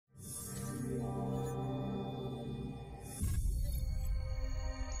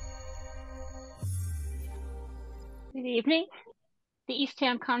Good evening. The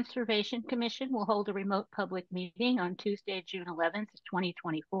Eastham Conservation Commission will hold a remote public meeting on Tuesday, June 11th,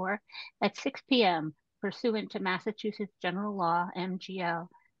 2024 at 6 p.m. pursuant to Massachusetts General Law, MGL,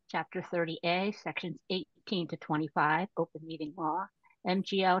 Chapter 30A, Sections 18 to 25, Open Meeting Law,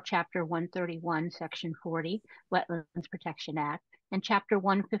 MGL Chapter 131, Section 40, Wetlands Protection Act, and Chapter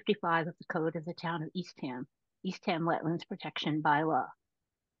 155 of the Code of the Town of Eastham, Eastham Wetlands Protection Bylaw.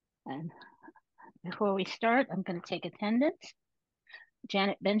 And before we start, I'm going to take attendance.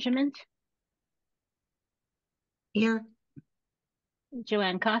 Janet Benjamin. Here.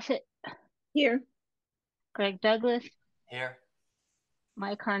 Joanne Cossett. Here. Greg Douglas. Here.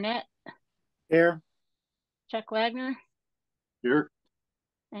 Mike Harnett. Here. Chuck Wagner. Here.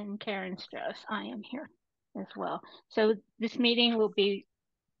 And Karen Strauss. I am here as well. So this meeting will be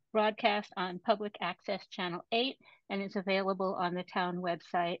broadcast on Public Access Channel 8 and is available on the town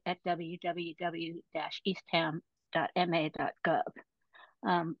website at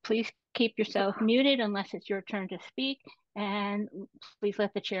www.eastham.ma.gov. Please keep yourself muted unless it's your turn to speak, and please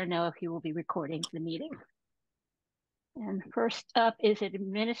let the chair know if you will be recording the meeting. And first up is an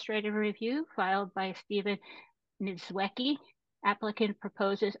administrative review filed by Stephen Niedzwiecki. Applicant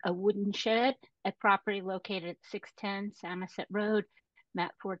proposes a wooden shed at property located at 610 Samoset Road,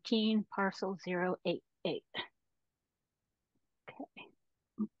 map 14, parcel 088. Okay.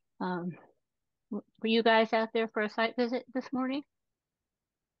 Were you guys out there for a site visit this morning?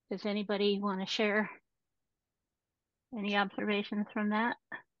 Does anybody want to share any observations from that?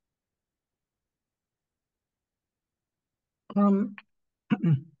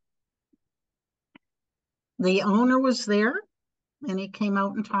 The owner was there and he came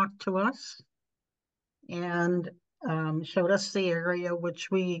out and talked to us and showed us the area which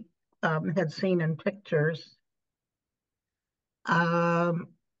we had seen in pictures.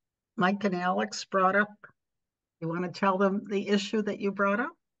 Mike and Alex brought up, you want to tell them the issue that you brought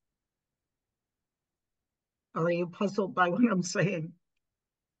up? Or are you puzzled by what I'm saying?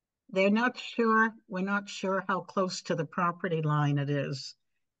 They're not sure, we're not sure how close to the property line it is.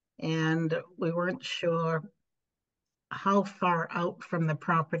 And we weren't sure how far out from the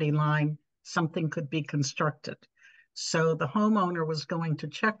property line something could be constructed. So the homeowner was going to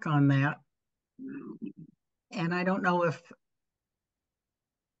check on that. And I don't know if,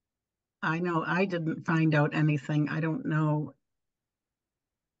 I know I didn't find out anything. I don't know.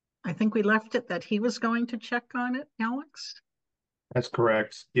 I think we left it that he was going to check on it, Alex? That's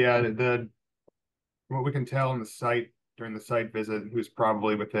correct. Yeah, what we can tell on the site during the site visit, he was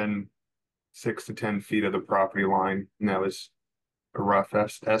probably within 6 to 10 feet of the property line, and that was a rough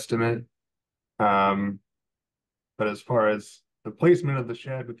estimate. But as far as the placement of the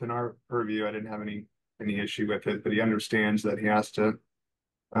shed within our purview, I didn't have any issue with it, but he understands that he has to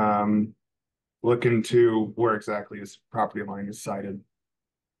look into where exactly his property line is sited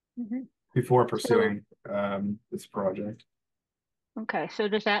before pursuing this project. Okay, so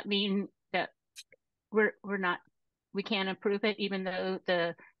does that mean that we can't approve it even though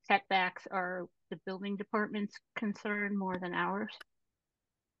the setbacks are the building department's concern more than ours?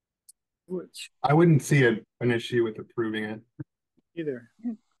 I wouldn't see an issue with approving it either.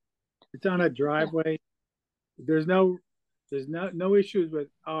 It's on a driveway. There's no issues with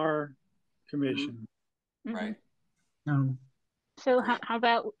our commission. Right. No. So how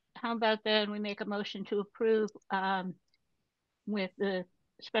about then we make a motion to approve with the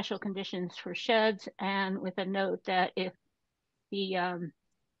special conditions for sheds and with a note that if the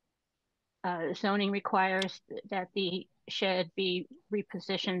zoning requires that the shed be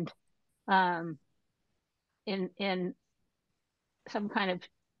repositioned in some kind of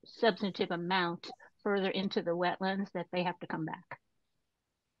substantive amount further into the wetlands, that they have to come back.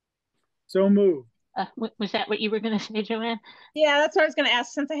 So moved. Was that what you were going to say, Joanne? Yeah, that's what I was going to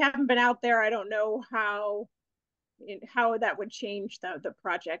ask. Since I haven't been out there, I don't know how that would change the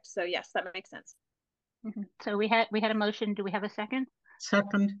project. So yes, that makes sense. So we had a motion. Do we have a second?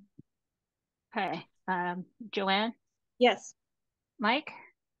 Second. Okay. Joanne? Yes. Mike?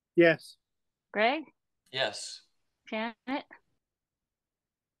 Yes. Greg? Yes. Janet?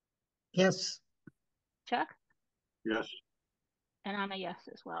 Yes. Chuck? Yes. And I'm a yes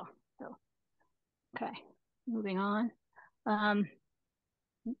as well. So, okay, moving on.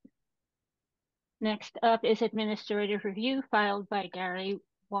 Next up is administrative review filed by Gary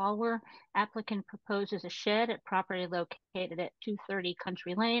Walwer. Applicant proposes a shed at property located at 230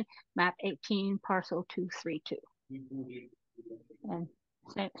 Country Lane, map 18, parcel 232. And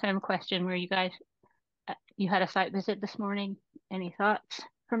same question, where you guys, you had a site visit this morning. Any thoughts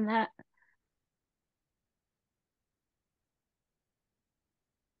from that?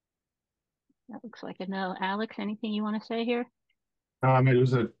 That looks like a no. Alex, anything you want to say here? It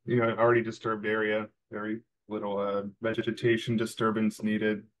was a, already disturbed area, very little vegetation disturbance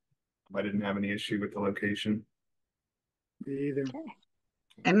needed. I didn't have any issue with the location. Me either. Okay.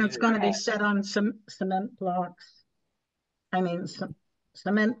 And it's going to be Okay. set on some cement blocks. I mean, some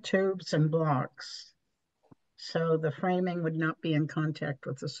cement tubes and blocks. So the framing would not be in contact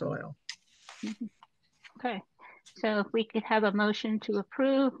with the soil. Okay. So if we could have a motion to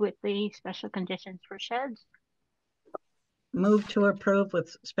approve with the special conditions for sheds. Move to approve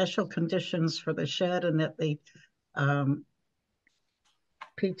with special conditions for the shed and that the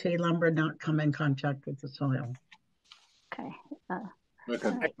PT lumber not come in contact with the soil. Okay.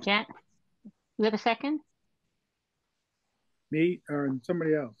 Jan, you have a second? Me or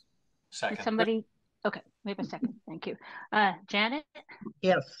somebody else? Did somebody? Okay, we have a second. Thank you. Janet?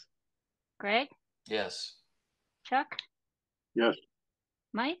 Yes. Greg? Yes. Chuck? Yes.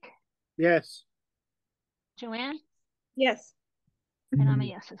 Mike? Yes. Joanne? Yes. And I'm a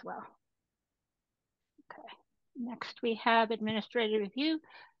yes as well. Okay. Next we have administrative review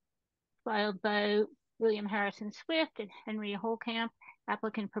filed by William Harrison Swift and Henry Holcamp.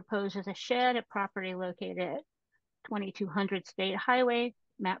 Applicant proposes a shed at property located at 2200 State Highway,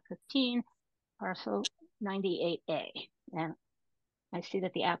 map 15, parcel 98A. And I see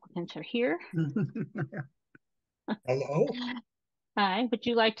that the applicants are here. Hello. Hi, would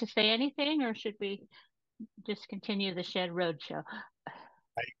you like to say anything or should we just continue the Shed Roadshow?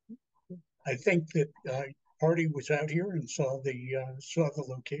 I think that party was out here and saw the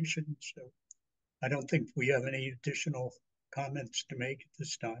location, so I don't think we have any additional comments to make at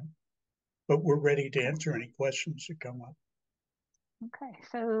this time. But we're ready to answer any questions that come up. Okay,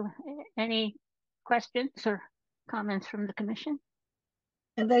 so any questions or comments from the commission?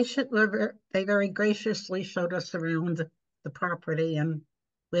 And they very graciously showed us around the property and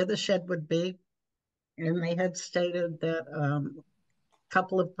where the shed would be. And they had stated that a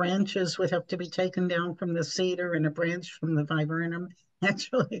couple of branches would have to be taken down from the cedar and a branch from the viburnum.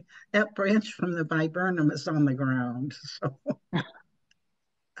 Actually, that branch from the viburnum is on the ground. So,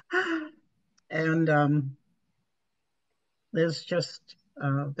 and there's just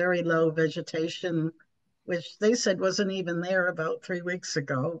very low vegetation, which they said wasn't even there about 3 weeks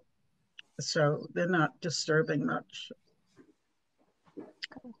ago. So they're not disturbing much.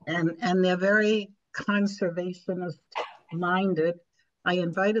 And they're very conservationist minded. I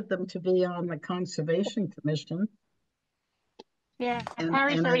invited them to be on the Conservation Commission. Yeah, And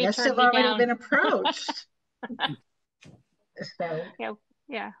Harry's I already guess turned they've me already down. been approached. So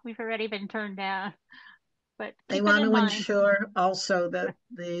Yeah, we've already been turned down. But they want to ensure also that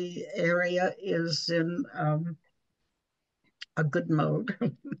the area is in a good mode.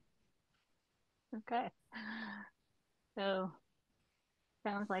 Okay. So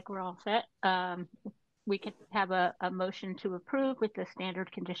sounds like we're all set. We could have a motion to approve with the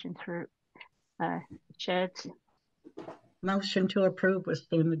standard conditions for sheds. Motion to approve with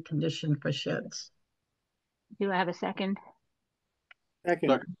standard condition for sheds. Do I have a second?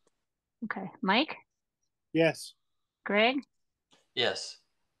 Second. Okay. Mike? Yes. Greg? Yes.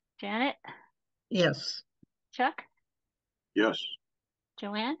 Janet? Yes. Chuck? Yes.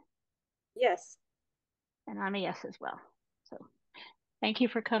 Joanne? Yes. And I'm a yes as well. So thank you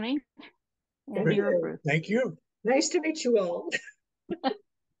for coming. And Great. you're approved. Thank you. Nice to meet you all.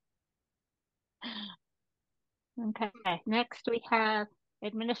 Okay, next we have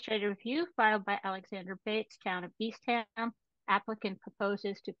administrative review filed by Alexander Bates, Town of Eastham. Applicant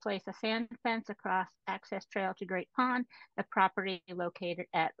proposes to place a sand fence across access trail to Great Pond, a property located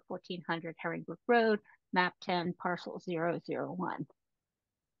at 1400 Herringbrook Road, map 10, parcel 001.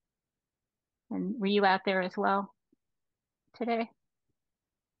 And were you out there as well today?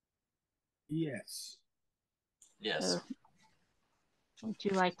 Yes. Yes. So, would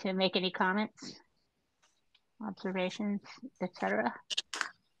you like to make any comments, observations, etc.?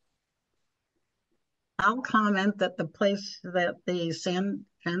 I'll comment that the place that the sand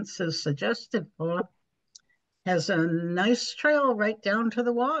fence is suggested for has a nice trail right down to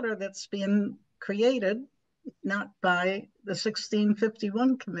the water that's being created, not by the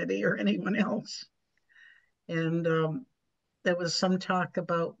 1651 committee or anyone else. And there was some talk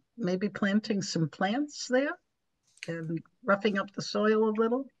about maybe planting some plants there and roughing up the soil a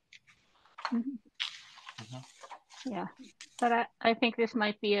little. Yeah, but I think this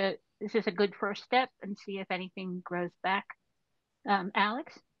might be this is a good first step and see if anything grows back.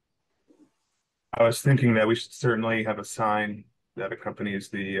 Alex? I was thinking that we should certainly have a sign that accompanies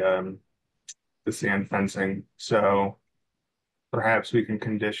the sand fencing. So perhaps we can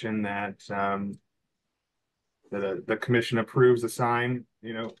condition that the commission approves the sign,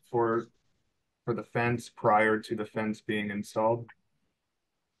 for for the fence prior to the fence being installed.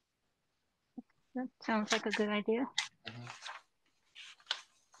 That sounds like a good idea. Mhm.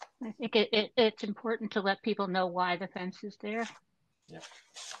 I think it's important to let people know why the fence is there. Yep.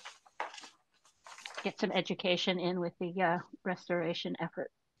 Get some education in with the restoration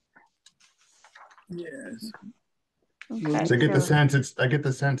effort. Yes. Okay, So I get the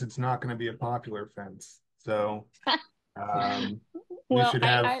so sense it's not going to be a popular fence. So we well, should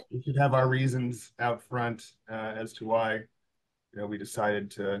have our reasons out front as to why we decided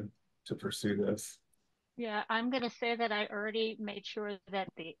to pursue this. yeah, I'm going to say that I already made sure that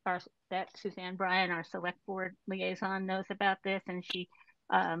that Suzanne Bryan, our select board liaison, knows about this, and she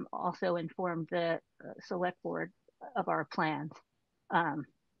also informed the select board of our plans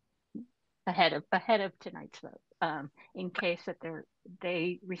ahead of tonight's vote. In case that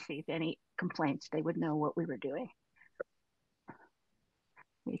they received any complaints, they would know what we were doing,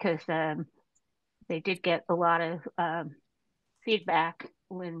 because they did get a lot of feedback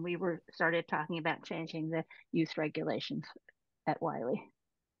when we started talking about changing the use regulations at Wiley.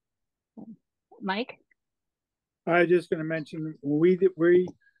 Mike? I was just going to mention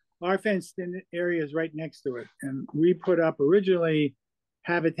our fenced in area is right next to it, and we put up originally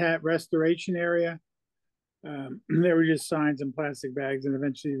habitat restoration area. There were just signs and plastic bags, and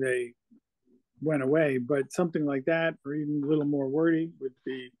eventually they went away. But something like that, or even a little more wordy, would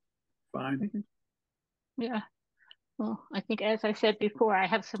be fine. Mm-hmm. Yeah. Well, I think, as I said before, I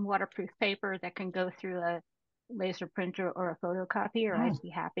have some waterproof paper that can go through a laser printer or a photocopier. I'd be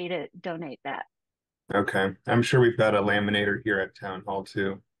happy to donate that. Okay. I'm sure we've got a laminator here at Town Hall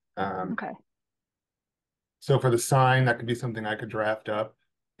too. Okay. So for the sign, that could be something I could draft up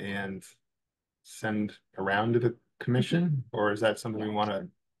and send around to the commission, or is that something we want to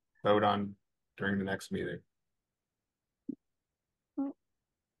vote on during the next meeting?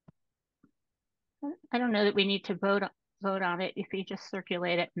 I don't know that we need to vote on it. If you just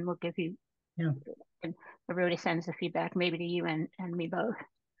circulate it, and we'll give you, and everybody sends the feedback, maybe to you and me both.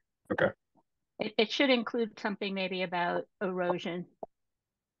 Okay. It should include something maybe about erosion,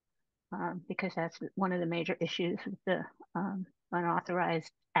 because that's one of the major issues with the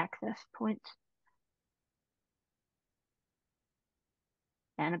unauthorized access points,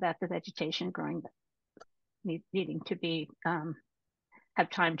 and about the vegetation growing, needing to be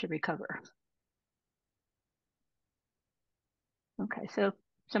have time to recover. Okay, so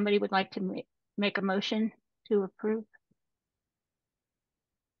somebody would like to make a motion to approve?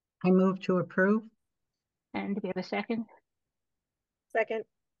 I move to approve. And do we have a second? Second.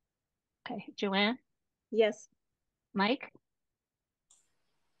 Okay, Joanne? Yes. Mike?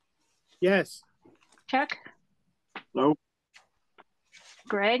 Yes. Chuck? No.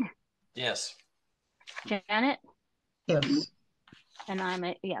 Greg? Yes. Janet? Yes. And I'm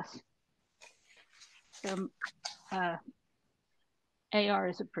a yes. So AR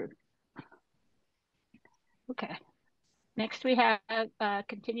is approved. Okay. Next, we have a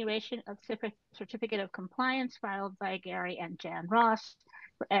continuation of certificate of compliance filed by Gary and Jan Ross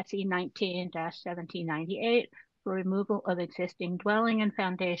for SE 19-1798 for removal of existing dwelling and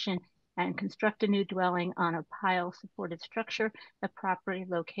foundation and construct a new dwelling on a pile supported structure, the property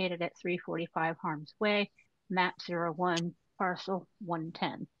located at 345 Harms Way, map 01, parcel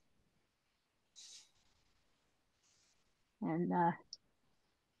 110. And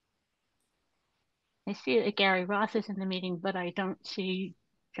I see that Gary Ross is in the meeting, but I don't see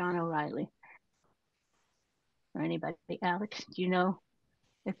John O'Reilly or anybody. Alex, do you know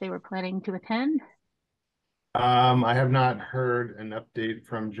if they were planning to attend? I have not heard an update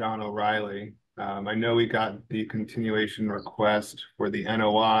from John O'Reilly. I know we got the continuation request for the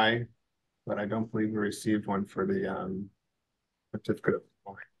NOI, but I don't believe we received one for the certificate of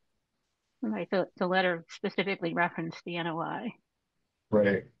compliance. Right, the letter specifically referenced the NOI.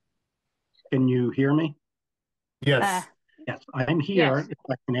 Right. Can you hear me? Yes. Yes, I'm here Yes. if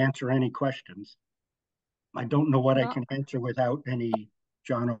I can answer any questions. I don't know what Well, I can answer without any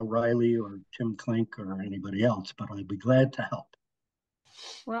John O'Reilly or Tim Klink or anybody else, but I'd be glad to help.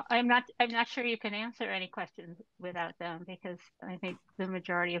 Well, I'm not sure you can answer any questions without them, because I think the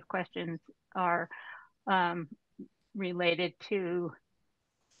majority of questions are related to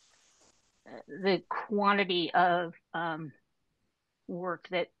the quantity of work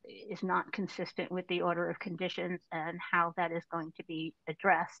that is not consistent with the order of conditions and how that is going to be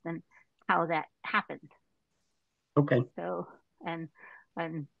addressed and how that happened. Okay. So, and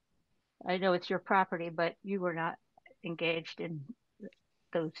I know it's your property, but you were not engaged in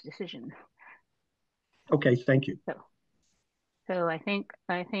those decisions. Okay, thank you. So I think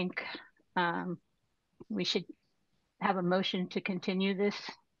we should have a motion to continue this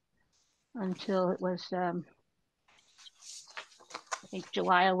until it was, I think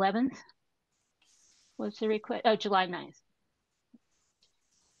July 11th was the request. Oh, July 9th.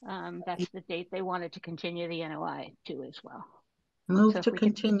 That's the date they wanted to continue the NOI to as well. Move So to if we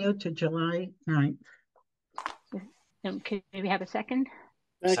could- continue to July 9th. Can we have a second?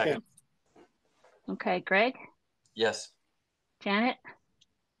 Second. Okay, Greg, Yes. Janet,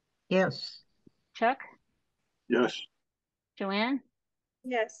 Yes. Chuck, Yes. Joanne,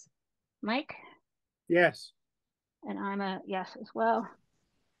 Yes. Mike, Yes. and I'm a yes as well.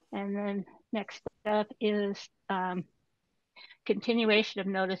 And then next up is continuation of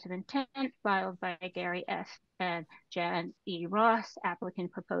notice of intent filed by Gary S. and Jan E. Ross.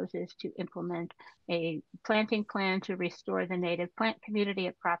 Applicant proposes to implement a planting plan to restore the native plant community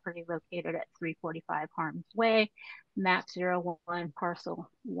at property located at 345 Harms Way, map 01,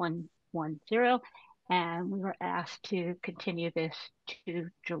 parcel 110. And we were asked to continue this to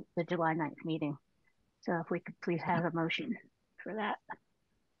the July 9th meeting. So if we could please have a motion for that.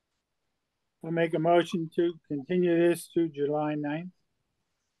 I'll make a motion to continue this to July 9th.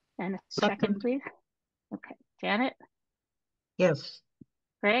 And a second, please. Okay, Janet, Yes.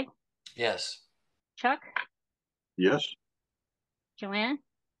 Greg, Yes. Chuck, Yes. Joanne?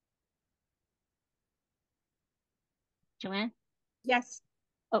 Joanne? Yes.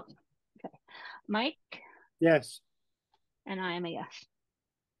 Oh, okay. Mike? Yes. And I am a yes.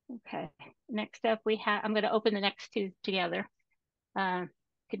 Okay, next up I'm going to open the next two together.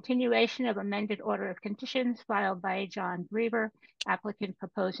 Continuation of amended order of conditions filed by John Griever. Applicant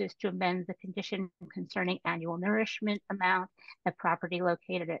proposes to amend the condition concerning annual nourishment amount at property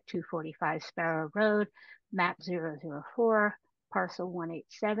located at 245 Sparrow Road, map 004, parcel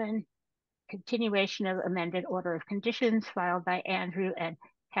 187. Continuation of amended order of conditions filed by Andrew and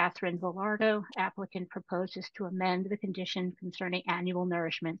Catherine Villardo. Applicant proposes to amend the condition concerning annual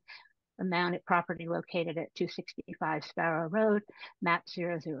nourishment amount at property located at 265 Sparrow Road, map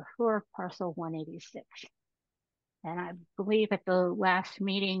 004, parcel 186. And I believe at the last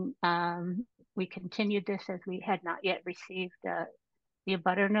meeting, we continued this as we had not yet received the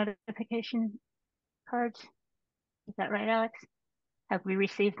abutter notification cards. Is that right, Alex? Have we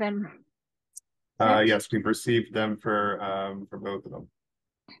received them? Yes, we've received them for both of them.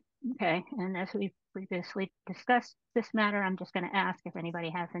 Okay, and as we previously discussed this matter, I'm just going to ask if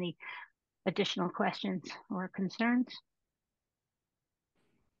anybody has any additional questions or concerns.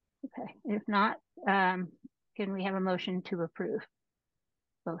 Okay, if not, can we have a motion to approve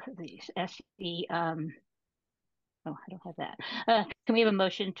both of these? Oh, I don't have that. Can we have a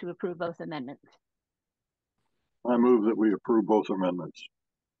motion to approve both amendments? I move that we approve both amendments.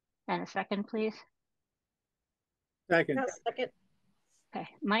 And a second, please. Second. No, second. Okay,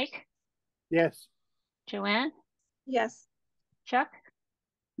 Mike, Yes. Joanne, Yes. Chuck,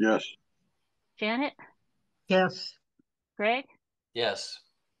 Yes. Janet, Yes. Greg, Yes.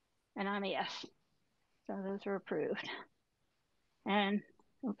 and I'm a yes. So those are approved. And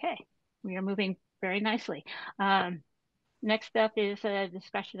okay, we are moving very nicely. Next up is a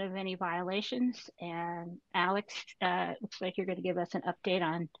discussion of any violations. And Alex, looks like you're going to give us an update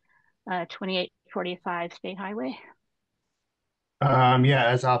on 2845 State Highway. Yeah,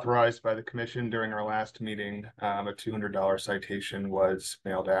 as authorized by the commission during our last meeting, a $200 citation was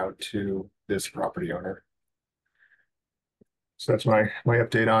mailed out to this property owner. So that's my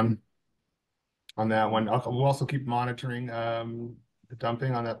update on that one. We'll also keep monitoring the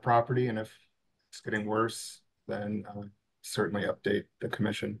dumping on that property, and if it's getting worse, then certainly update the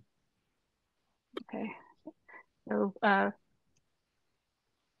commission. Okay. So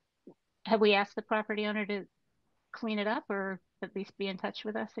have we asked the property owner to clean it up or at least be in touch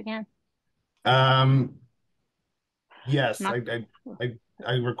with us again? Yes, I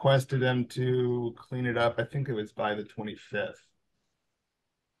requested them to clean it up. I think it was by the 25th.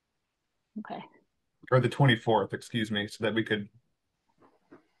 Okay. Or the 24th, excuse me, so that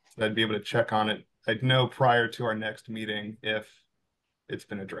I'd be able to check on it. I'd know prior to our next meeting if it's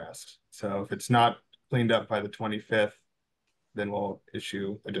been addressed. So if it's not cleaned up by the 25th, then we'll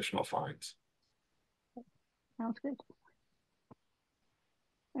issue additional fines. Sounds good.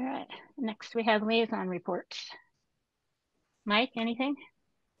 All right, next we have liaison reports. Mike, anything?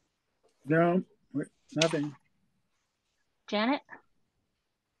 No, nothing. Janet?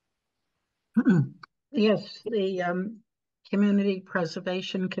 Yes, the Community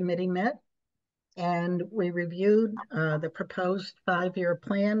Preservation Committee met and we reviewed the proposed 5-year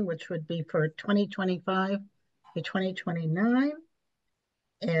plan, which would be for 2025 to 2029.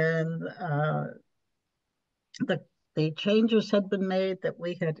 And the changes had been made that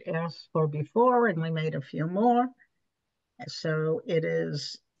we had asked for before, and we made a few more. So it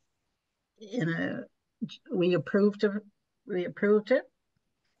is we approved it.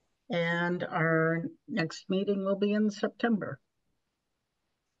 And our next meeting will be in September.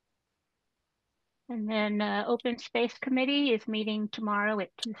 And then Open Space Committee is meeting tomorrow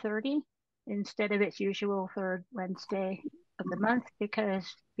at 2:30 instead of its usual third Wednesday of the month because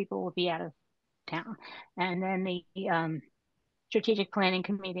people will be out of town. And then the Strategic Planning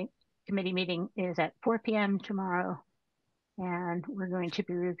Committee meeting is at 4 p.m. tomorrow. And we're going to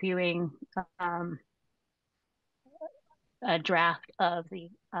be reviewing a draft of the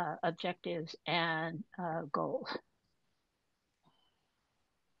objectives and goals.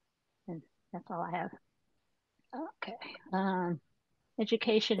 And that's all I have. Okay.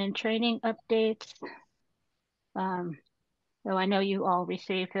 Education and training updates. So I know you all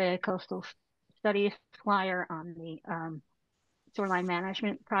received the coastal studies flyer on the shoreline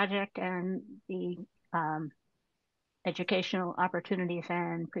management project and the educational opportunities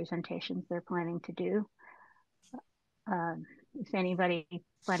and presentations they're planning to do. Is anybody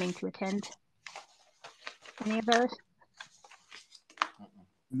planning to attend any of those?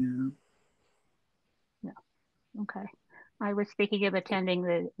 No. No. Okay. I was speaking of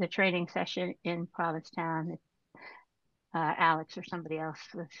attending the training session in Provincetown. Alex or somebody else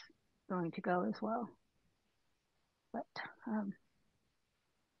was going to go as well. But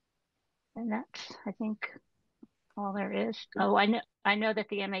and that's, I think, all there is. Oh, I know that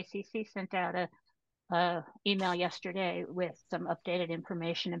the MACC sent out a email yesterday with some updated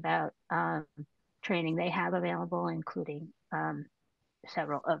information about training they have available, including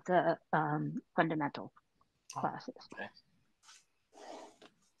several of the fundamental classes. Okay.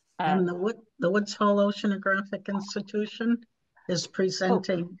 And the Woods Hole Oceanographic Institution is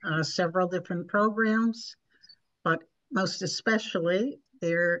presenting several different programs, but most especially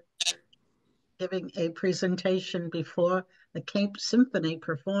they're giving a presentation before the Cape Symphony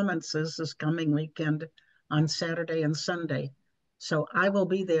performances this coming weekend on Saturday and Sunday. So I will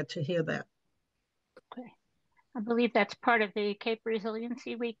be there to hear that. Okay. I believe that's part of the Cape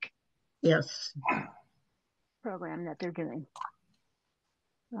Resiliency Week Yes. program that they're doing.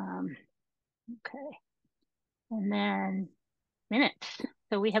 Okay. And then minutes.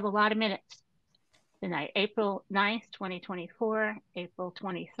 So we have a lot of minutes tonight. April 9th, 2024, April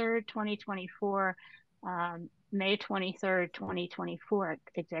 23rd, 2024, May 23rd, 2024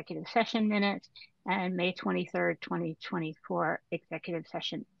 executive session minutes, and May 23rd, 2024 executive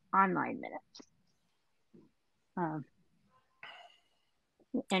session online minutes.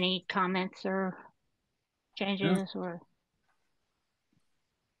 Any comments or changes or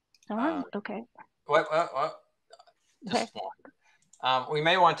so on? Okay. What? Okay. Just one. We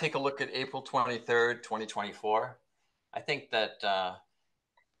may want to take a look at April 23rd, 2024. I think that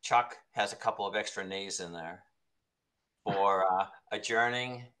Chuck has a couple of extra nays in there for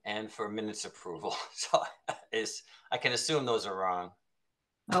adjourning and for minutes approval. So I can assume those are wrong.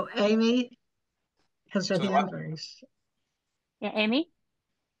 Oh, Amy has her So hand raised. Yeah, Amy?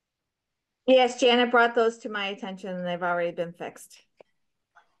 Yes, Janet brought those to my attention and they've already been fixed.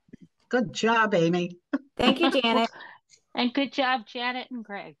 Good job, Amy. Thank you, Janet. And good job, Janet and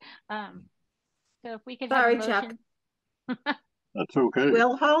Greg. So if we could Sorry, have a motion. Chuck. That's okay.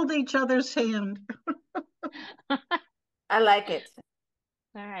 We'll hold each other's hand. I like it.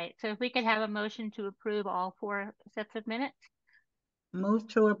 All right. So if we could have a motion to approve all 4 sets of minutes. Move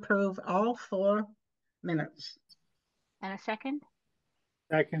to approve all 4 minutes. And a second.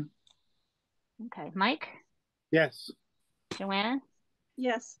 Second. Okay. Mike? Yes. Joanne?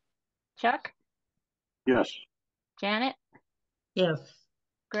 Yes. Chuck? Yes. Janet? Yes.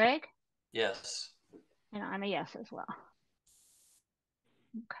 Greg? Yes. And I'm a yes as well.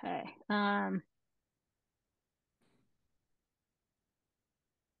 Okay.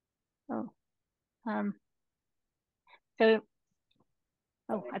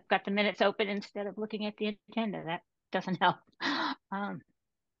 I've got the minutes open instead of looking at the agenda. That doesn't help. All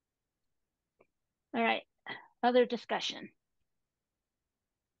right. Other discussion.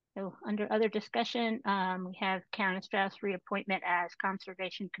 So under other discussion, we have Karen Strauss reappointment as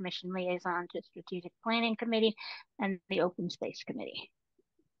Conservation Commission liaison to Strategic Planning Committee and the Open Space Committee.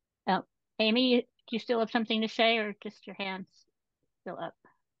 Amy, do you still have something to say or just your hands still up?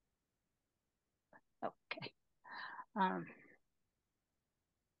 Okay.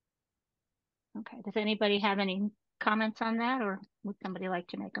 Okay. Does anybody have any comments on that, or would somebody like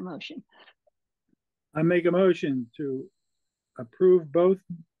to make a motion? I make a motion to approve both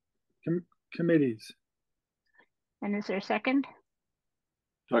committees. And is there a second?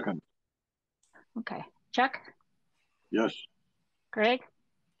 Second. Okay. Chuck? Yes. Greg?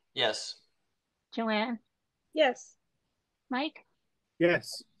 Yes. Joanne? Yes. Mike?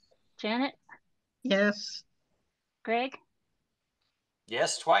 Yes. Janet, Yes. Greg?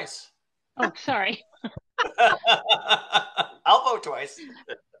 Yes, twice. Oh, sorry. I'll vote twice.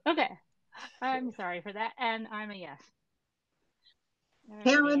 Okay. I'm sorry for that. And I'm a yes.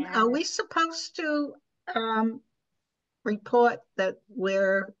 Karen, are we supposed to report that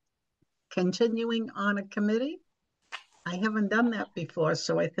we're continuing on a committee? I haven't done that before,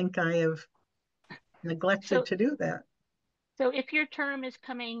 so I think I have neglected to do that. So if your term is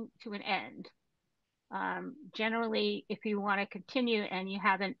coming to an end, generally, if you want to continue and you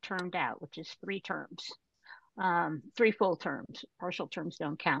haven't termed out, which is 3 terms, 3 full terms, partial terms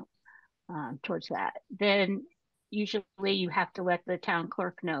don't count towards that, then usually you have to let the town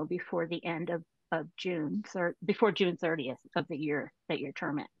clerk know before the end of June, before June 30th of the year that your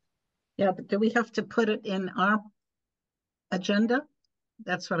term ends. Yeah, but do we have to put it in our agenda?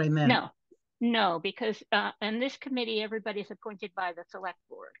 That's what I meant. No, because in this committee, everybody's appointed by the select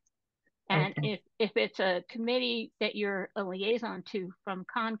board. And okay. if it's a committee that you're a liaison to from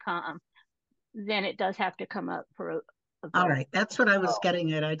Concom, then it does have to come up for a vote. All right, that's what I was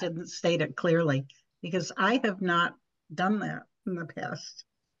getting at. I didn't state it clearly because I have not done that in the past.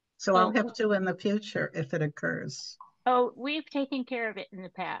 So I'll have to in the future if it occurs. Oh, we've taken care of it in the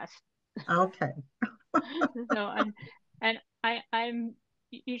past. Okay. So I'm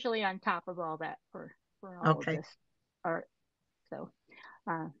usually on top of all that for all of this. Or so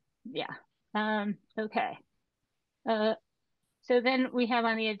yeah. Okay. So then we have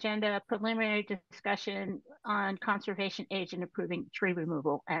on the agenda a preliminary discussion on conservation agent approving tree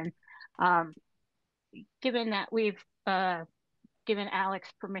removal. And given that we've given Alex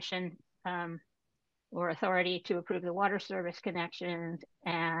permission or authority to approve the water service connections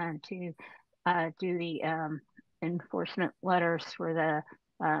and to do the enforcement letters for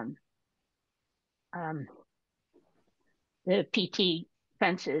the PT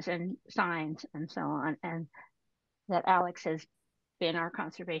fences and signs and so on, and that Alex has been our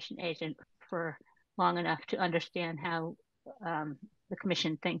conservation agent for long enough to understand how the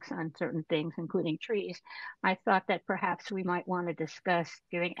commission thinks on certain things, including trees. I thought that perhaps we might want to discuss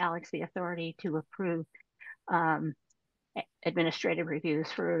giving Alex the authority to approve administrative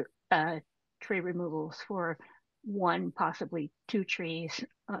reviews for tree removals for 1, possibly 2 trees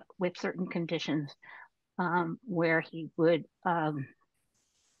with certain conditions, where he would,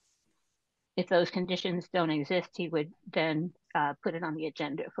 if those conditions don't exist, he would then put it on the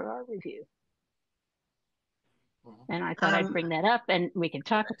agenda for our review. And I thought I'd bring that up and we can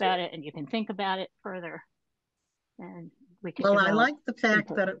talk about it and you can think about it further. And we can. Well, I like the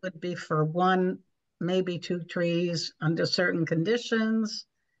fact that it would be for 1, maybe 2 trees under certain conditions,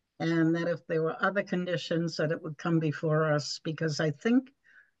 and that if there were other conditions that it would come before us, because I think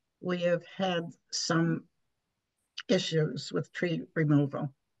we have had some issues with tree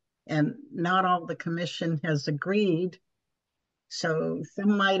removal and not all the commission has agreed. So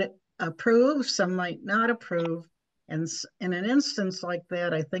some might approve, some might not approve. And in an instance like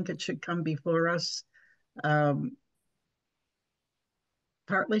that, I think it should come before us,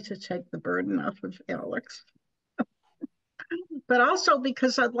 partly to take the burden off of Alex, but also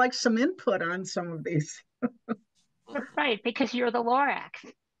because I'd like some input on some of these. Right, because you're the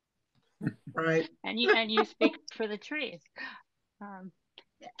Lorax. Right. And you speak for the trees.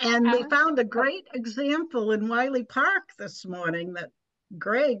 And we found a great example in Wiley Park this morning that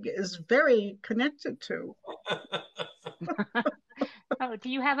Greg is very connected to. Oh, do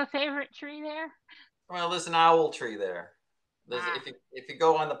you have a favorite tree there? Well, there's an owl tree there. If you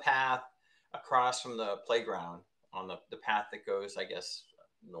go on the path across from the playground, on the path that goes, I guess,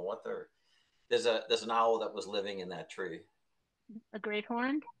 north, or there's an owl that was living in that tree. A great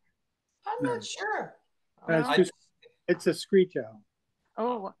horn? I'm not sure. It's a screech owl.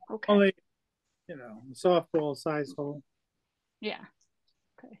 Oh, okay. Only, softball size hole. Yeah.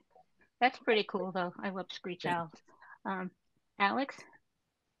 Okay. That's pretty cool, though. I love screech owls. Alex?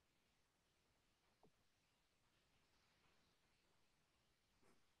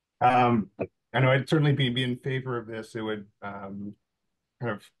 I know I'd certainly be in favor of this. It would kind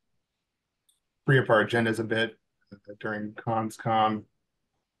of free up our agendas a bit during ConsCom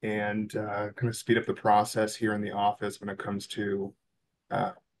and kind of speed up the process here in the office when it comes to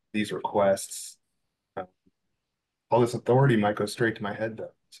these requests. All this authority might go straight to my head,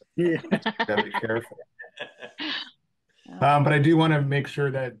 though. So yeah, gotta be careful. But I do want to make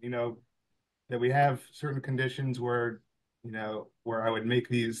sure that that we have certain conditions where where I would make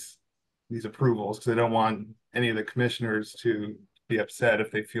these approvals, because I don't want any of the commissioners to be upset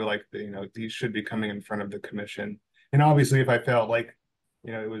if they feel like these should be coming in front of the commission. And obviously, if I felt like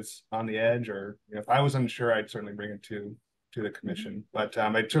it was on the edge, or if I was unsure, I'd certainly bring it to to the commission. But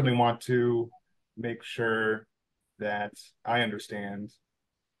I certainly want to make sure that I understand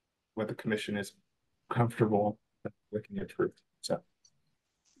what the commission is comfortable with me approved. So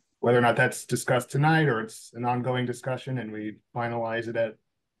whether or not that's discussed tonight or it's an ongoing discussion and we finalize it at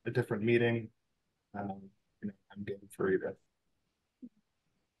a different meeting, I'm getting for either.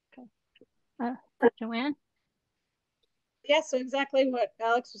 Okay. Joanne? Yeah, so exactly what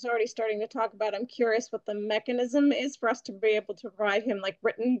Alex was already starting to talk about. I'm curious what the mechanism is for us to be able to provide him like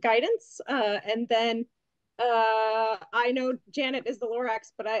written guidance. And then I know Janet is the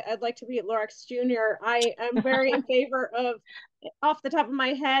Lorax, but I'd like to be at Lorax Junior. I am very in favor of, off the top of my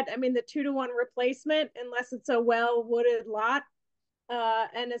head, I mean, the 2-to-1 replacement, unless it's a well-wooded lot,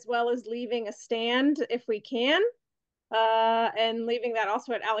 and as well as leaving a stand if we can. And leaving that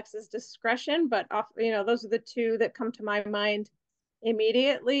also at Alex's discretion, but those are the two that come to my mind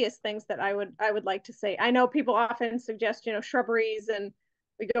immediately as things that I would like to say. I know people often suggest, shrubberies, and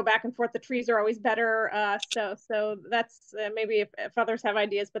we go back and forth. The trees are always better. So that's maybe if others have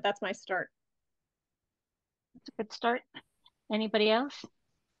ideas, but that's my start. That's a good start. Anybody else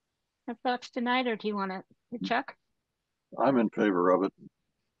have thoughts tonight, or do you want to, Chuck? I'm in favor of it.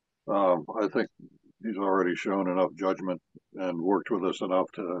 I think he's already shown enough judgment and worked with us enough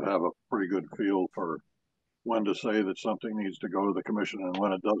to have a pretty good feel for when to say that something needs to go to the commission and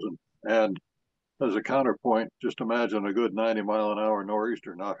when it doesn't. And as a counterpoint, just imagine a good 90-mile-an-hour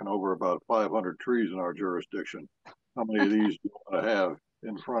nor'easter knocking over about 500 trees in our jurisdiction. How many of these do you want to have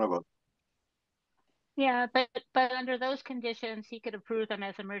in front of us? Yeah, but under those conditions, he could approve them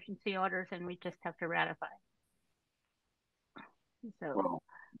as emergency orders, and we just have to ratify. So. Well,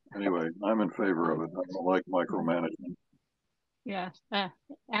 anyway, I'm in favor of it. I don't like micromanagement. Yeah.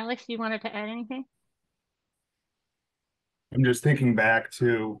 Alex, you wanted to add anything? I'm just thinking back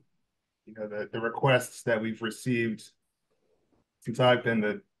to, the requests that we've received since I've been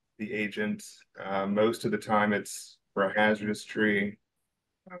the agent. Most of the time it's for a hazardous tree,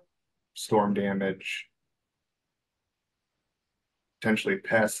 storm damage, potentially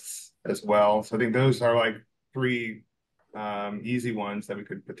pests as well. So I think those are like 3 easy ones that we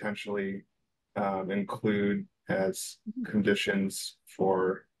could potentially include as conditions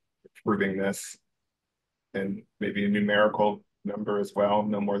for approving this, and maybe a numerical number as well,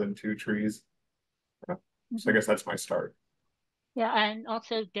 no more than 2 trees. So I guess that's my start. Yeah, and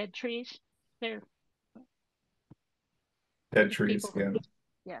also dead trees. They're dead trees, yeah.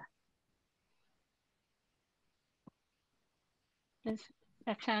 Yeah. Does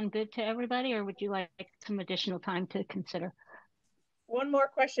that sound good to everybody, or would you like some additional time to consider? One more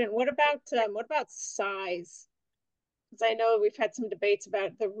question. What about size? Because I know we've had some debates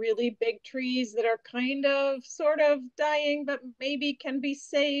about the really big trees that are kind of sort of dying, but maybe can be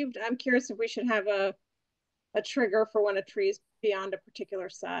saved. I'm curious if we should have a trigger for when a tree is beyond a particular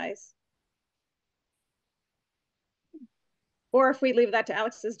size. Or if we leave that to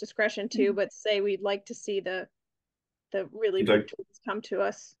Alex's discretion too, but say we'd like to see the really big trees come to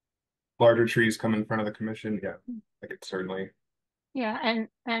us. Larger trees come in front of the commission. Yeah, I could certainly. Yeah,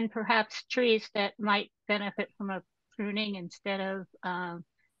 and perhaps trees that might benefit from a pruning instead of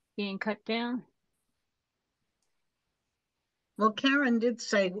being cut down. Well, Karen did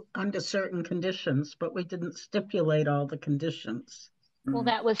say under certain conditions, but we didn't stipulate all the conditions. Well,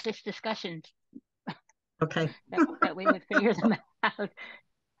 that was this discussion. Okay. that we would figure them out.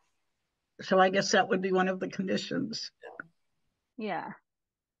 So I guess that would be one of the conditions. Yeah.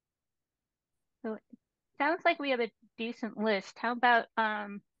 So it sounds like we have a decent list. How about that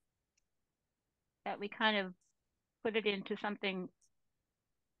we kind of put it into something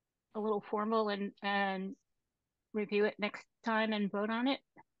a little formal and review it next time and vote on it?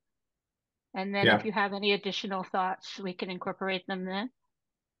 And then if you have any additional thoughts, we can incorporate them then.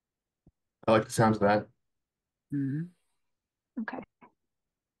 I like the sounds of that. Okay.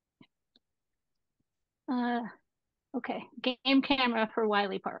 Okay, game camera for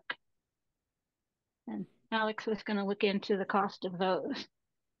Wiley Park. And Alex was going to look into the cost of those,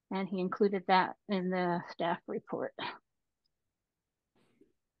 and he included that in the staff report.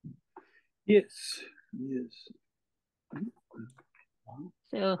 Yes.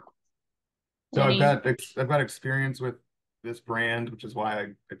 So I've got experience with this brand, which is why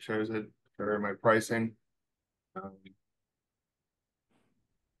I chose it for my pricing.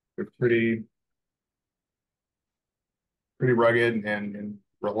 They're pretty rugged and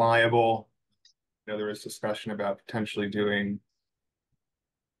reliable. There was discussion about potentially doing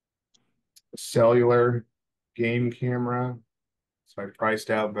a cellular game camera. So I priced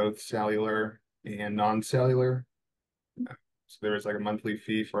out both cellular and non-cellular. So there was like a monthly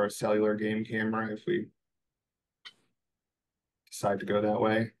fee for a cellular game camera if we decide to go that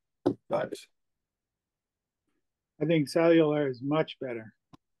way. But I think cellular is much better.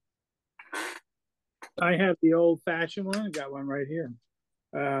 I have the old fashioned one. I got one right here.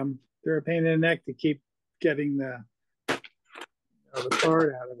 They're a pain in the neck to keep getting the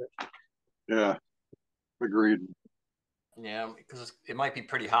card out of it. Yeah, agreed. Yeah, because it might be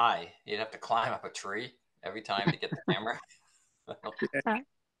pretty high. You'd have to climb up a tree every time to get the camera.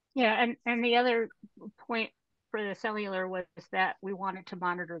 Yeah, and the other point for the cellular was that we wanted to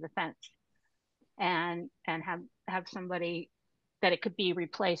monitor the fence and have somebody that it could be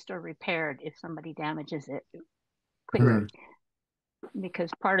replaced or repaired if somebody damages it quickly. Because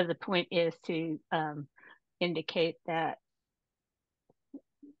part of the point is to indicate that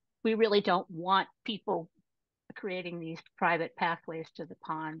we really don't want people creating these private pathways to the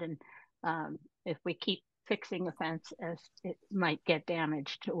pond. And if we keep fixing a fence as it might get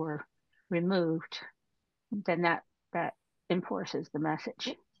damaged or removed, then that enforces the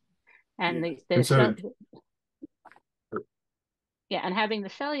message. And and having the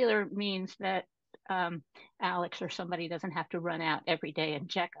cellular means that Alex or somebody doesn't have to run out every day and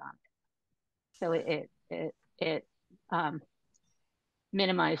check on it. So it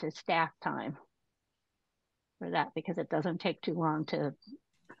minimizes staff time for that, because it doesn't take too long to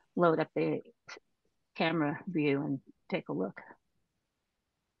load up the camera view and take a look.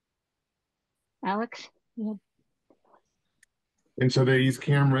 Alex? Yeah. And so these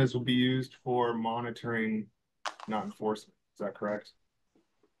cameras will be used for monitoring, not enforcement. Is that correct?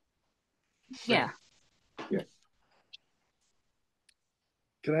 Yeah. Yeah.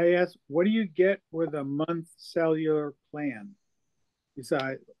 Can I ask, what do you get with a month cellular plan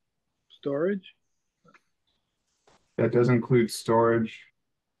besides storage? That does include storage.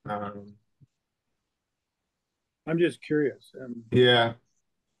 I'm just curious. Yeah.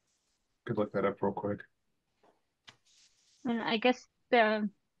 Could look that up real quick. And I guess that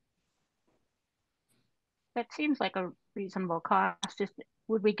seems like a reasonable cost. Just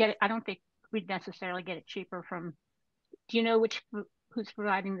would we get it? I don't think we'd necessarily get it cheaper from. Do you know who's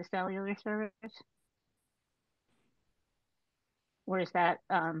providing the cellular service, or is that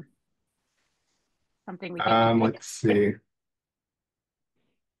something we get to pick? Let's see.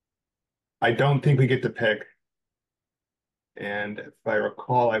 I don't think we get to pick. And if I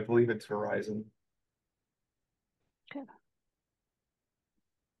recall, I believe it's Verizon. Okay.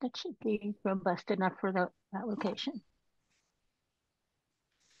 That should be robust enough for that location.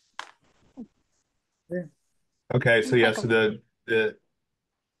 Yeah. Okay, so yeah, so the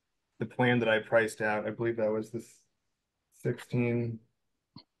plan that I priced out, I believe that was the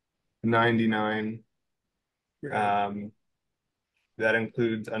 $16.99. That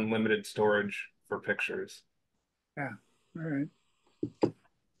includes unlimited storage for pictures. Yeah. All right.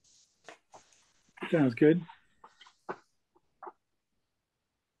 Sounds good.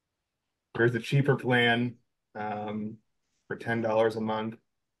 There's a cheaper plan for $10 a month,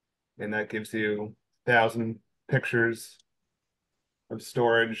 and that gives you 1,000 pictures of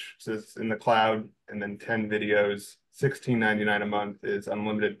storage, so it's in the cloud, and then 10 videos. $16.99 a month is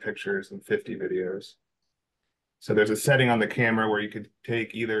unlimited pictures and 50 videos. So there's a setting on the camera where you could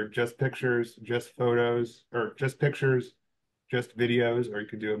take either just pictures, just photos, or just pictures, just videos, or you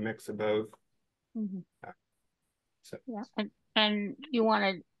could do a mix of both. Mm-hmm. So. Yeah, and you want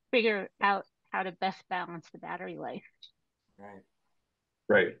to figure out how to best balance the battery life.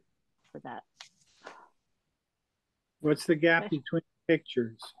 Right. For that. What's the gap between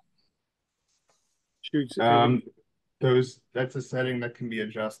pictures? Shoots. That's a setting that can be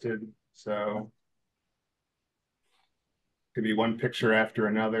adjusted. So it could be one picture after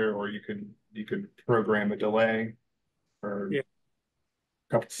another, or you could program a delay for a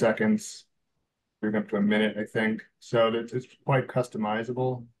couple seconds, bring up to a minute, I think. So it's quite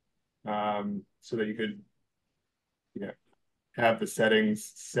customizable, so that you could, have the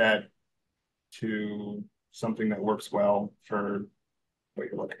settings set to something that works well for what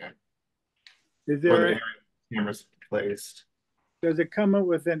you're looking at. Is there the cameras placed? Does it come up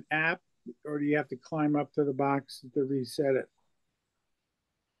with an app, or do you have to climb up to the box to reset it?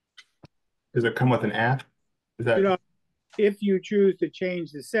 Does it come with an app? Is that if you choose to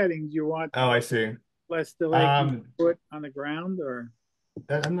change the settings, you want I see. less delay put on the ground, or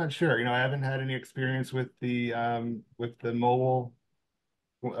I'm not sure. I haven't had any experience with the mobile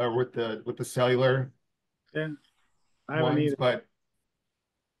or with the cellular. Yeah, I haven't either. But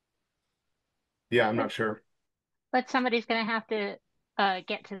yeah, I'm not sure. But somebody's going to have to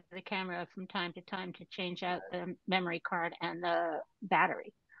get to the camera from time to time to change out the memory card and the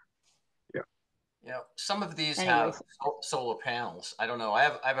battery. Yeah. Some of these have solar panels. I don't know. I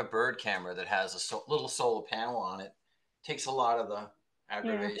have a Bird camera that has a little solar panel on it, takes a lot of the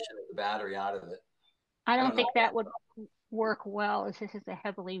aggravation of the battery out of it. I don't think know. that would work well, as this is a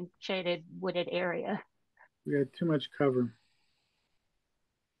heavily shaded wooded area. We had too much cover.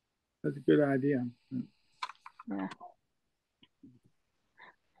 That's a good idea. Yeah.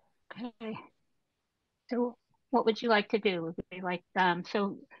 Okay. So what would you like to do? Would we like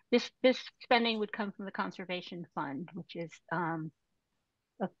so this spending would come from the conservation fund, which is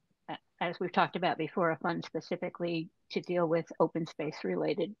as we've talked about before, a fund specifically to deal with open space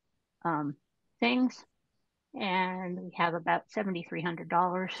related things. And we have about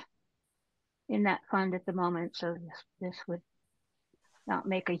 $7,300 in that fund at the moment. So this would not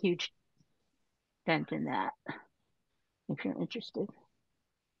make a huge dent in that, if you're interested.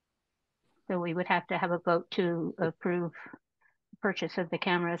 So we would have to have a vote to approve the purchase of the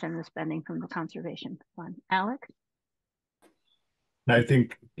cameras and the spending from the conservation fund. Alex? And I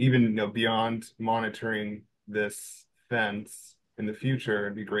think even beyond monitoring this fence in the future,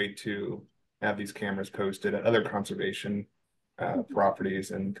 it'd be great to have these cameras posted at other conservation properties,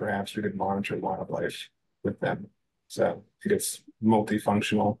 and perhaps we could monitor wildlife with them. So it's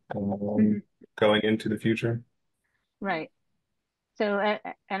multifunctional going into the future. Right. So,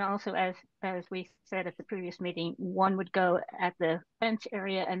 and also as we said at the previous meeting, one would go at the fence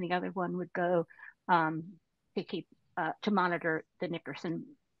area and the other one would go to keep to monitor the Nickerson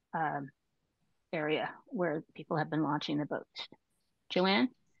area where people have been launching the boats. Joanne?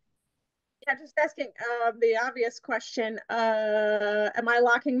 Yeah, just asking the obvious question. Am I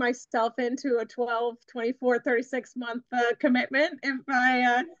locking myself into a 12, 24, 36 month commitment if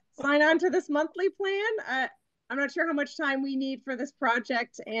I sign on to this monthly plan? I'm not sure how much time we need for this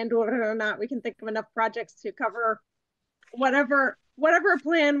project and whether or not we can think of enough projects to cover whatever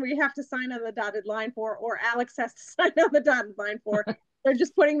plan we have to sign on the dotted line for, or Alex has to sign on the dotted line for. They're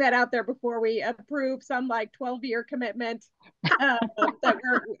just putting that out there before we approve some like 12-year commitment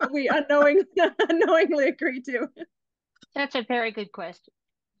that we unknowingly agreed to. That's a very good question.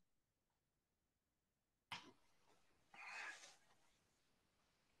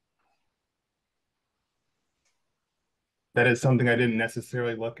 That is something I didn't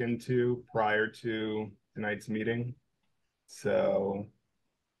necessarily look into prior to tonight's meeting. So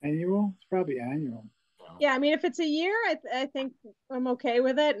annual? It's probably annual. Yeah, I mean, if it's a year, I think I'm okay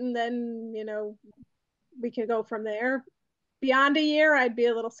with it, and then we can go from there. Beyond a year, I'd be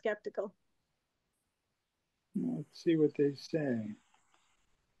a little skeptical. Let's see what they say.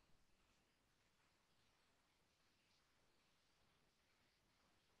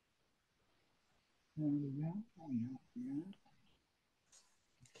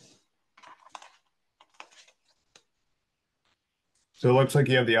 So it looks like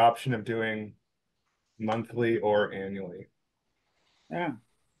you have the option of doing monthly or annually. Yeah.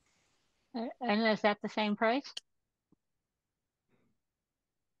 And is that the same price?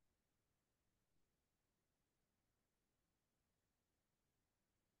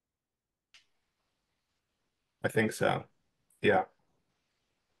 I think so. Yeah.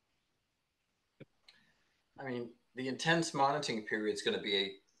 I mean, the intense monitoring period is going to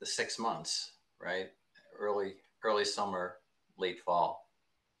be the 6 months, right? Early summer, late fall.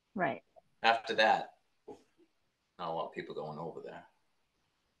 Right. After that, not a lot of people going over there.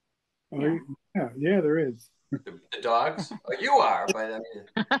 Yeah, there is. The dogs? Oh, you are, but I mean,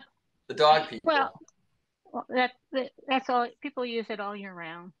 the dog people. Well, that's all. People use it all year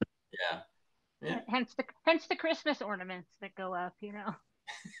round. Yeah. Hence the Christmas ornaments that go up. Do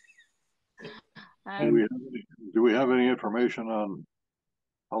we have any information on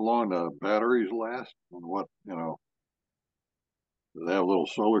how long the batteries last and what, do they have little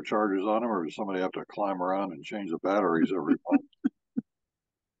solar chargers on them, or does somebody have to climb around and change the batteries every month?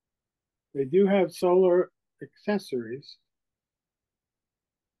 They do have solar accessories.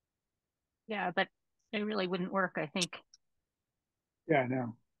 Yeah, but they really wouldn't work, I think. Yeah,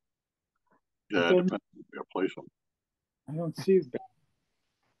 no. Yeah, it depends if you place them. I don't see that.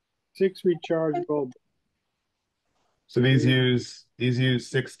 6 rechargeable. So these use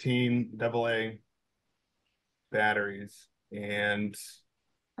 16 AA batteries, and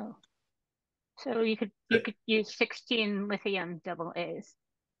so you could use 16 lithium AA's,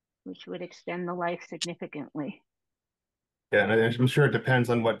 which would extend the life significantly. Yeah, and I'm sure it depends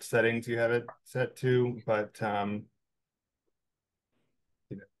on what settings you have it set to, but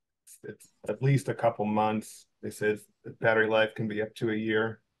it's at least a couple months. They said the battery life can be up to a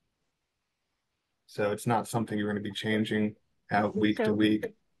year. So it's not something you're going to be changing out week to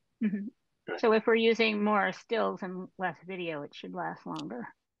week. Mm-hmm. So if we're using more stills and less video, it should last longer.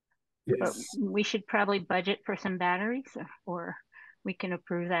 Yes. But we should probably budget for some batteries, or we can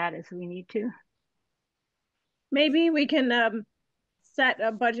approve that as we need to. Maybe we can set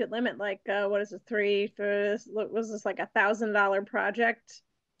a budget limit, like what is it, was this like $1,000 project?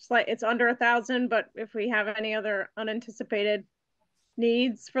 It's like it's under 1,000, but if we have any other unanticipated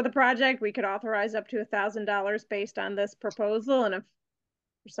needs for the project, we could authorize up to $1,000 based on this proposal. And if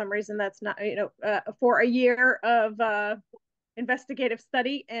for some reason that's not, for a year of investigative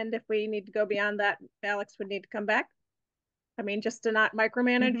study, and if we need to go beyond that, Alex would need to come back. I mean, just to not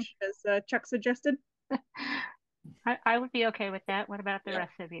micromanage, as Chuck suggested. I would be okay with that. What about the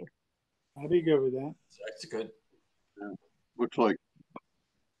rest of you? I'd be good with that. That's good. Yeah. Looks like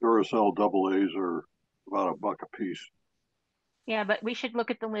Duracell AA's are about $1 a piece. Yeah, but we should look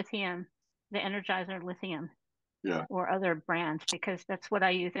at the lithium, the Energizer lithium. Yeah. Or other brands, because that's what I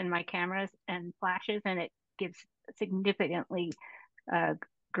use in my cameras and flashes, and it gives significantly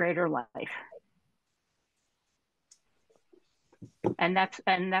greater life. And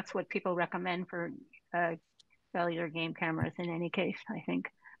that's what people recommend for cellular game cameras in any case, I think.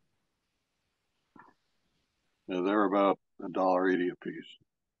 Yeah, they're about $1.80 a piece.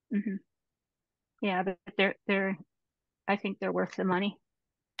 Mm-hmm. Yeah, but they're I think they're worth the money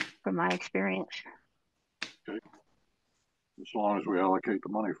from my experience. Okay. As long as we allocate the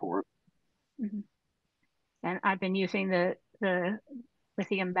money for it. Mm-hmm. And I've been using the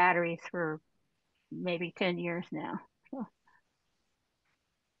lithium batteries for maybe 10 years now. So.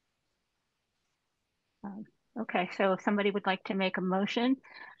 Okay, so if somebody would like to make a motion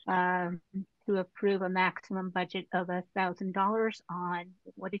to approve a maximum budget of $1,000 on,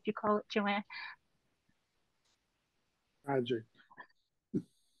 what did you call it, Joanne? Project.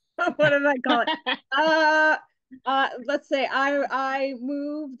 What did I call it? Let's say I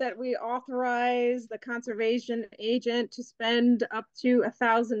move that we authorize the conservation agent to spend up to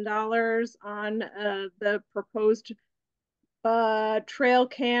 $1,000 on the proposed trail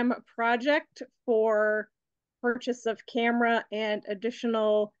cam project for purchase of camera and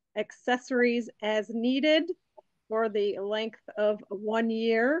additional accessories as needed for the length of 1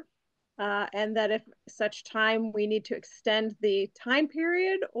 year. And that if such time we need to extend the time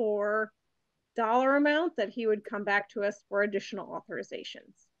period or dollar amount, that he would come back to us for additional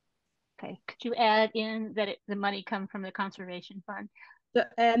authorizations. Okay, could you add in that the money come from the conservation fund?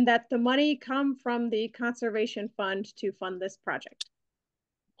 And that the money come from the conservation fund to fund this project.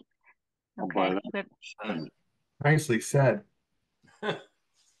 Okay. Nicely said.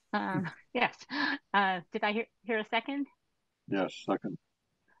 Yes. Did I hear a second? Yes, second.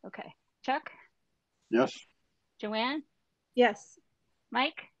 Okay. Chuck? Yes. Joanne? Yes.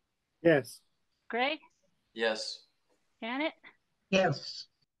 Mike? Yes. Greg? Yes. Janet? Yes.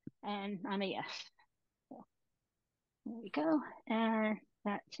 And I'm a yes. So, there we go. And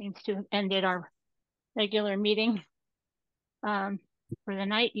that seems to have ended our regular meeting for the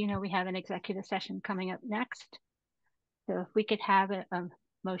night. We have an executive session coming up next. So if we could have a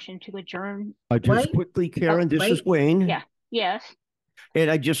motion to adjourn. Just quickly, Karen, this is Wayne. Yeah. Yes.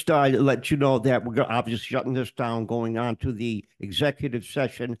 And I just let you know that we're obviously shutting this down, going on to the executive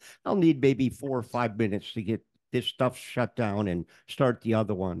session. I'll need maybe 4 or 5 minutes to get this stuff shut down and start the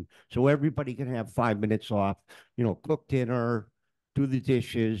other one. So everybody can have 5 minutes off, cook dinner, do the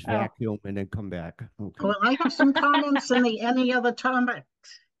dishes, vacuum, and then come back. Okay. Well, I have some comments in the any other topics.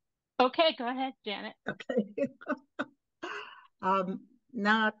 Okay, go ahead, Janet. Okay.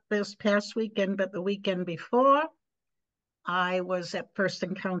 Not this past weekend, but the weekend before, I was at First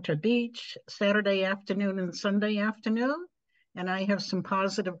Encounter Beach Saturday afternoon and Sunday afternoon, and I have some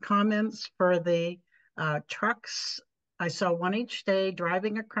positive comments for the trucks. I saw one each day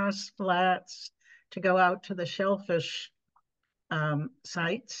driving across flats to go out to the shellfish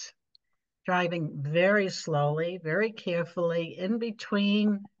sites, driving very slowly, very carefully in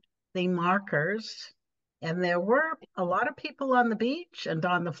between the markers. And there were a lot of people on the beach and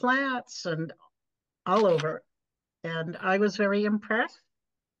on the flats and all over. And I was very impressed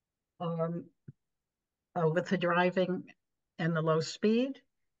with the driving and the low speed.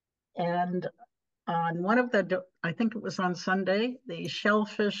 And on one of the, I think it was on Sunday, the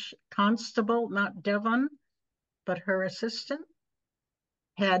shellfish constable, not Devon, but her assistant,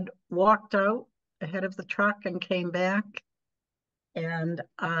 had walked out ahead of the truck and came back. And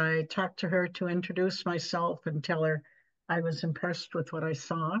I talked to her to introduce myself and tell her I was impressed with what I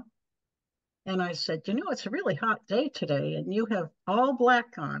saw. And I said, it's a really hot day today and you have all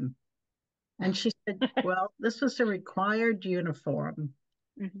black on. And she said, well, this was a required uniform.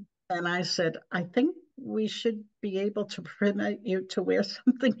 Mm-hmm. And I said, I think we should be able to permit you to wear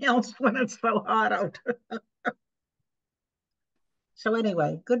something else when it's so hot out. So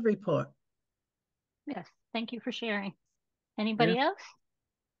anyway, good report. Yes, thank you for sharing. Anybody else?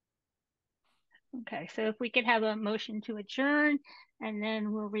 Okay, so if we could have a motion to adjourn, and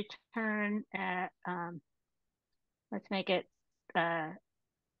then we'll return at, let's make it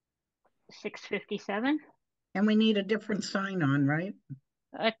 6:57. And we need a different sign on, right?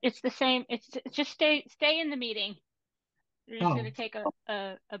 It's the same. It's just stay in the meeting. We're just Oh. going to take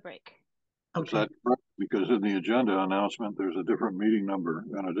a break. Is that correct? Because in the agenda announcement, there's a different meeting number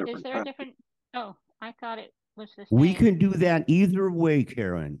and a different. Is there a different? Oh, I thought it was the same. We can do that either way,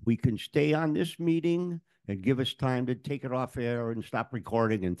 Karen. We can stay on this meeting and give us time to take it off air and stop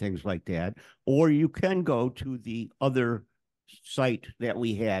recording and things like that. Or you can go to the other site that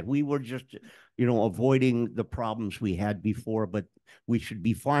we had. We were just, avoiding the problems we had before, but we should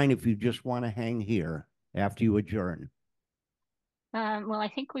be fine if you just want to hang here after you adjourn. Well, I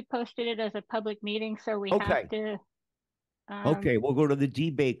think we posted it as a public meeting, so we Okay. have to. Okay, we'll go to the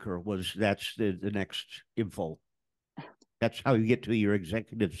D Baker. That's the next info. That's how you get to your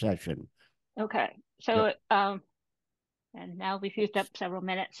executive session. Okay, so and now we've used up several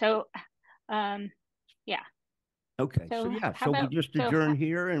minutes. So, yeah. Okay, so we just adjourn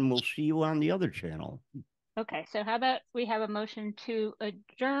here, and we'll see you on the other channel. Okay, so how about we have a motion to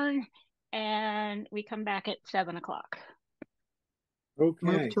adjourn, and we come back at 7 o'clock. Okay.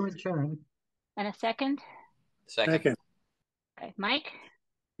 Move to adjourn. And a second? Second. Okay, Mike?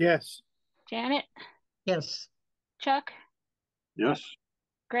 Yes. Janet? Yes. Chuck? Yes.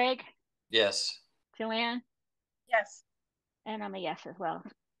 Greg? Yes. Joanne? Yes. And I'm a yes as well.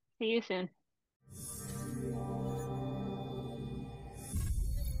 See you soon.